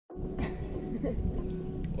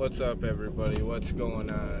What's up, everybody? What's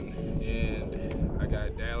going on? And I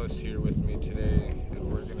got Dallas here with me today,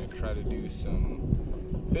 and we're gonna try to do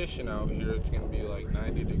some fishing out here. It's gonna be like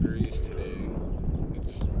 90 degrees today.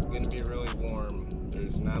 It's gonna be really warm.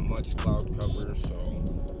 There's not much cloud cover, so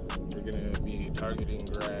we're gonna be targeting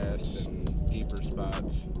grass and deeper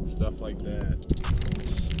spots, stuff like that.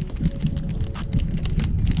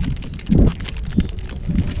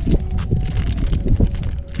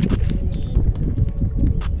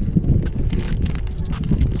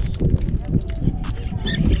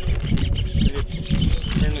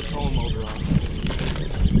 Turn the comb over on.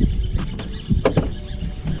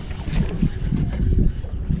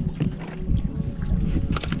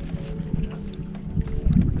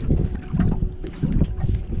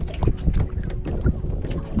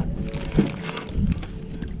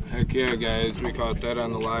 Heck yeah, guys, we caught that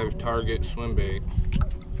on the live target swim bait.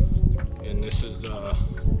 And this is the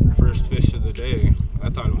first fish of the day. I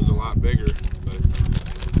thought it was a lot bigger, but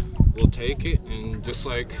we'll take it. And just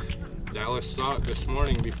like Dallas thought this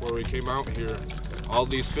morning before we came out here, all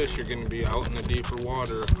these fish are going to be out in the deeper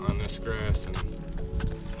water on this grass, and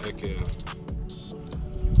heck yeah.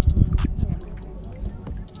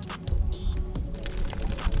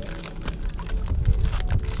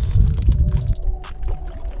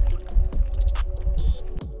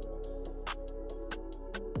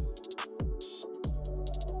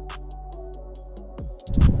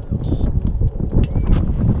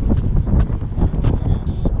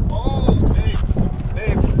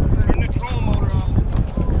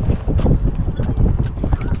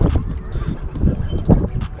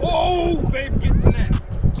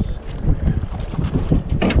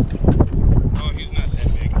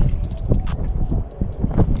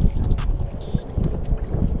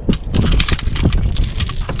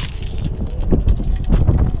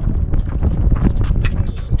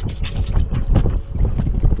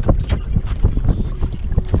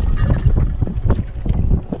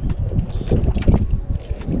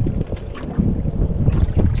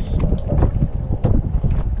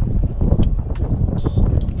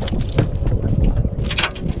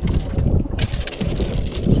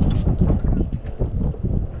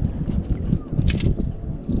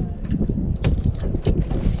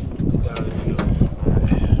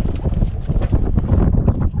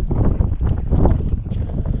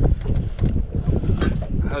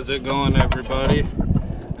 How's it going, everybody?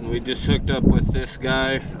 And we just hooked up with this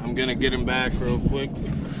guy. I'm gonna get him back real quick.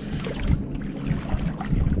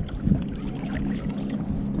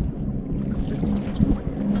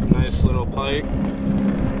 Nice little pike.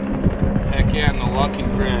 Heck yeah, and the lucky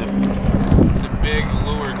craft. It's a big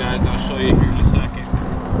lure, guys. I'll show you here in a second.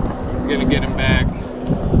 I'm gonna get him back.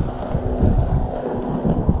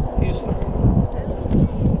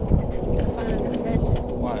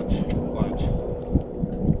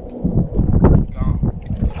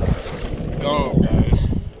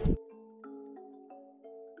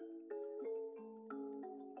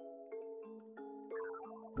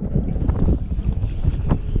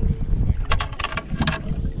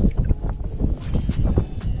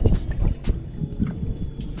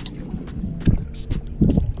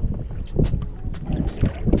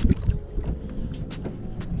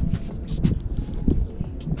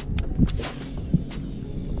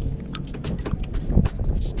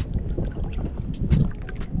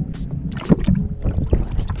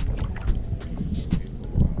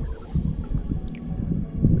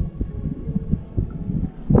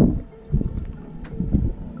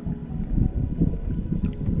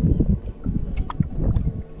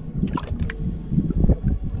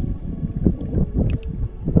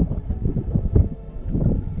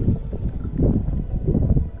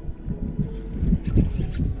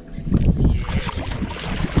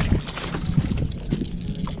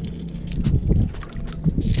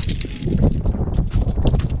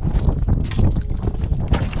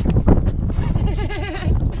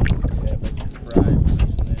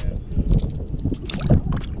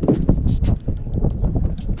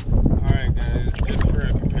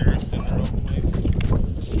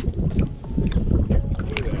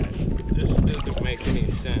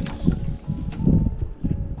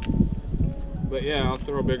 But yeah, I'll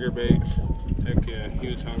throw bigger baits. Heck yeah, he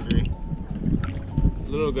was hungry.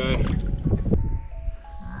 Little guy.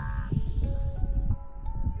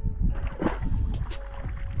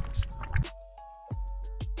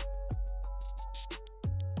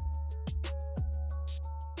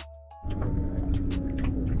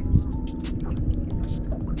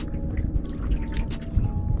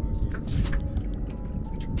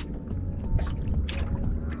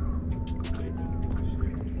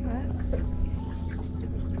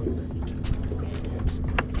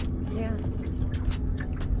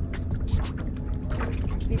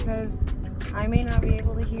 because I may not be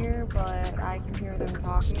able to hear, but I can hear them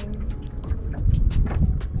talking.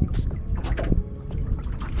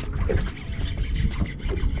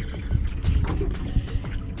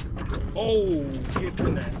 Oh, get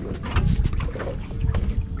in that.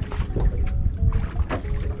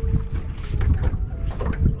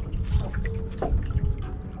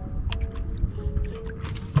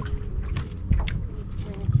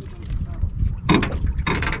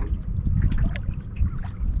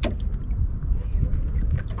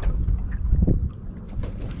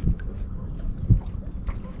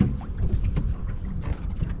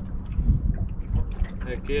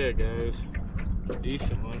 Heck yeah, guys.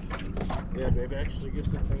 Decent one. Yeah, babe, actually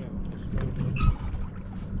get the thing out.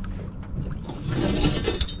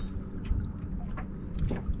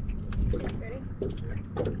 Ready?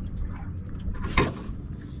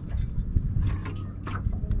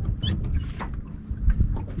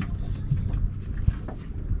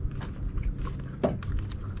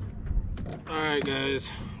 Alright guys,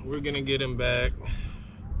 we're gonna get him back.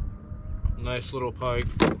 Nice little pike.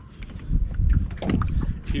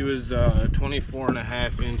 He was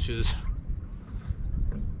 24.5 inches.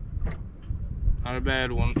 Not a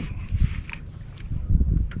bad one.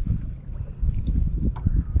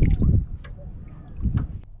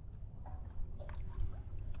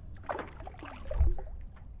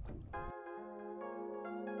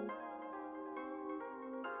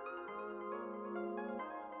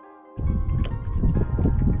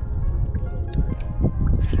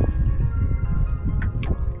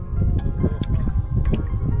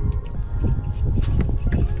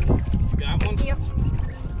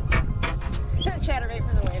 Chatterbait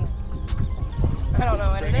for the win. I don't know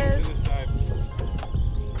what it is.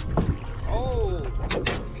 Oh,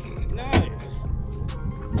 nice.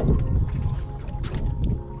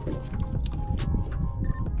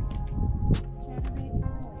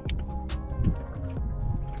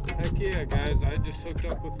 Heck yeah, guys. I just hooked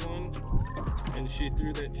up with one and she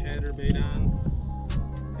threw that chatterbait on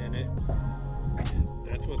and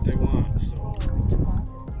that's what they want, so.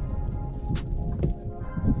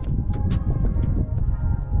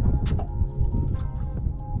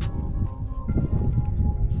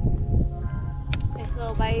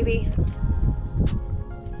 Little baby.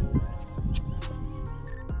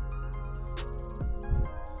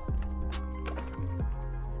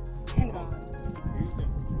 And gone.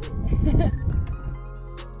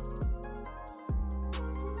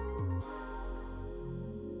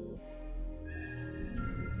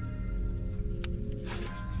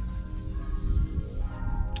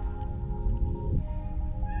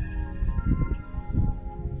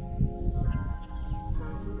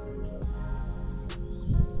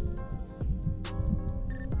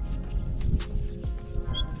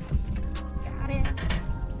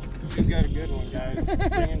 He's got a good one, guys.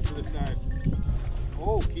 Bring him to the side.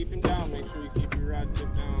 Oh, keep him down. Make sure you keep your rod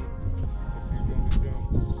tip down if he's going to jump.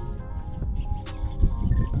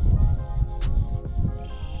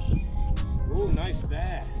 Oh, nice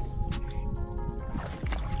bass.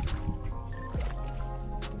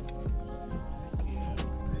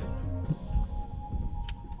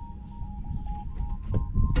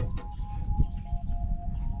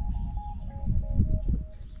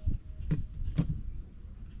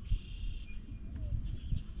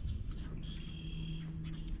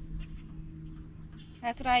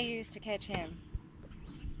 That's what I use to catch him.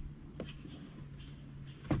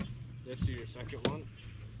 That's your second one?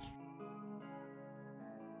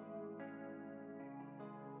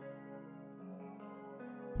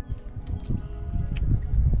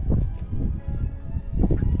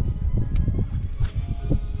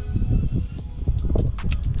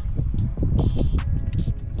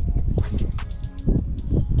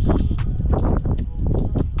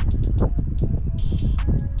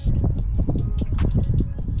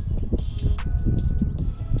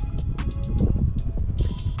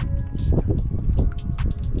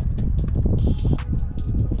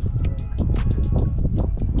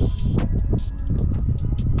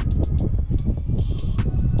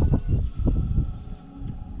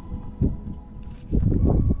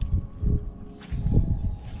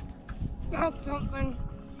 Got something.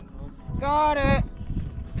 Got it.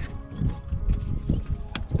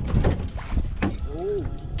 Oh,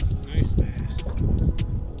 nice bass.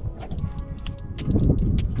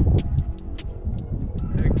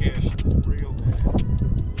 That cash real bad.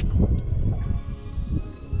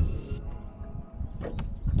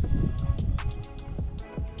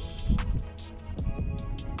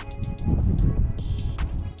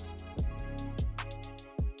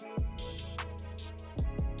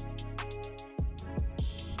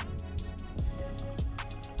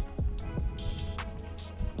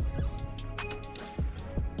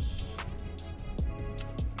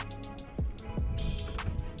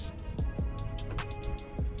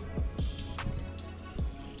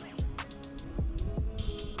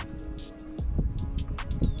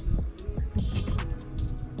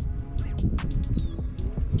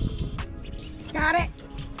 Got it.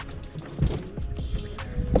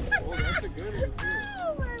 Oh, that's a good one too.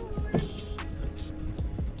 Oh my Lord.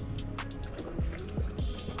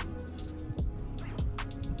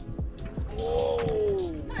 Whoa!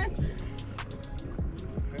 Heck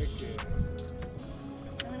yeah.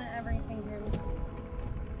 I'm gonna everything here.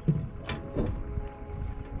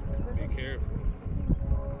 Be careful.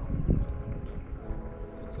 That's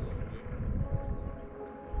a little bit.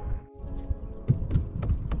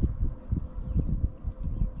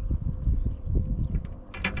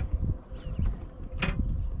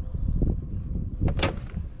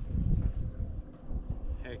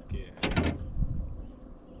 Heck yeah.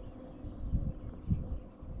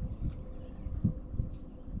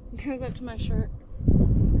 Goes up to my shirt.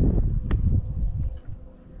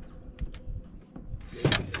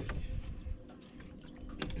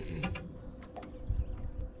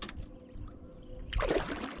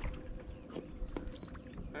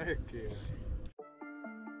 Heck yeah.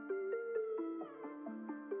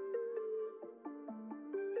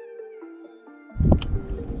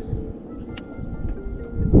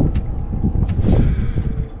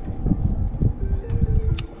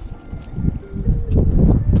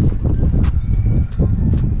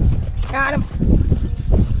 Got him.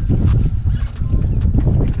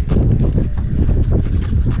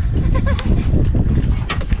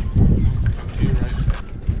 You're right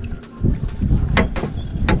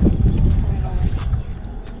side.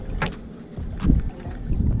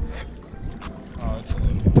 Oh, it's a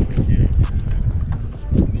little bit here.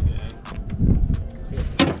 Need to add.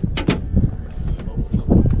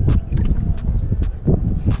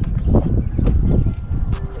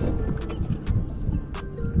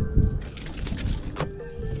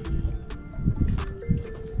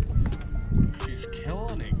 She's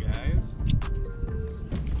killing it, guys.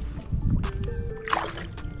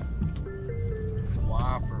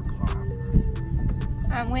 Whopper clopper.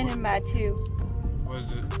 I'm winning by 2.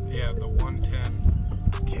 Was it? Yeah, the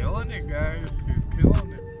 110. Killing it, guys. She's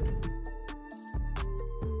killing it.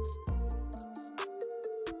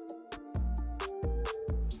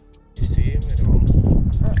 You see him at all?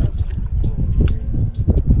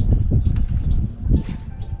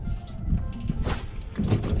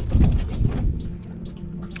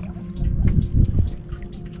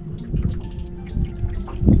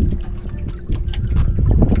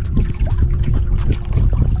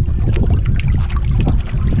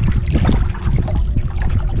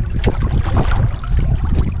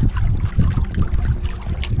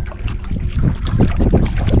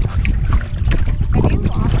 Have you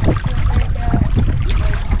lost a swim bait yet?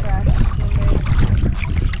 Like fresh swim bait?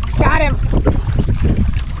 Got him.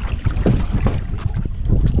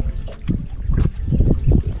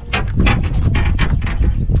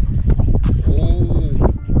 Oh,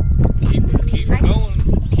 keep going.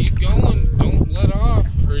 Keep going. Don't let off,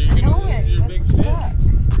 or you're gonna No, lose your big it's fish. stuck.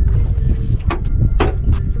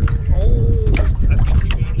 Oh, I think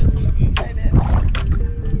you got your booty. I did.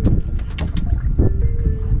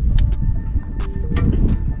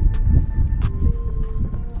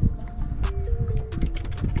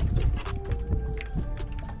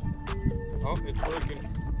 Oh, it's working.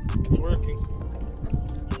 It's working.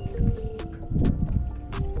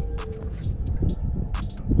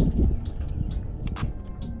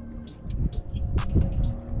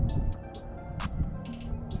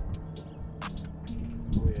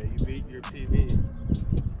 Oh yeah, you beat your PB.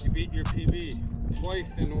 You beat your PB twice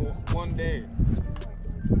in one day.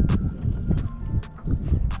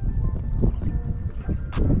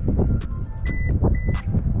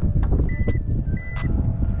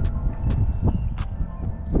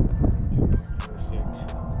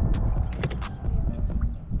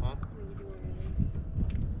 Huh?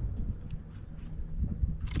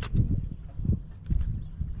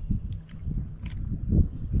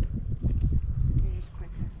 You're just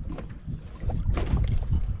quicker.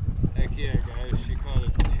 Heck yeah, guys, she caught a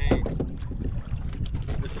tank.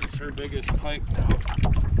 This is her biggest pike now.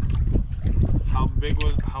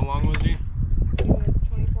 How long was he? He was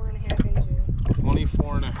 24.5 inches.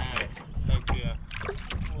 24 and a half. Heck yeah.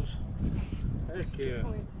 Heck yeah.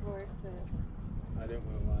 0.46. I didn't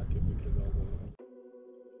want to lock it because I'll go.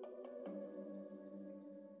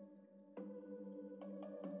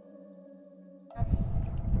 That's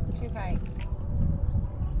 2 Pike.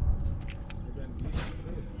 They've been decent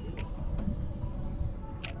fish, too.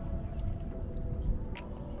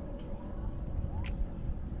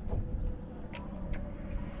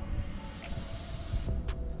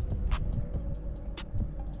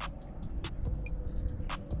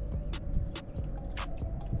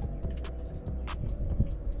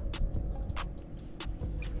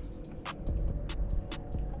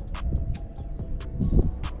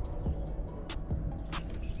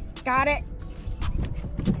 Got it.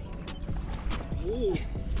 Ooh,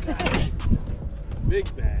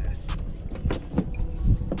 big bass.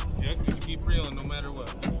 Yep, just keep reeling no matter what.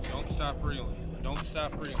 Don't stop reeling. Don't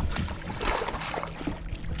stop reeling.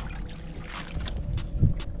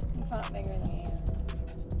 You caught bigger than he is.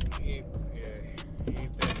 He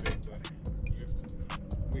ain't that big, but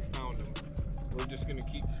we found him. We're just gonna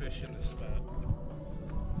keep fishing this spot.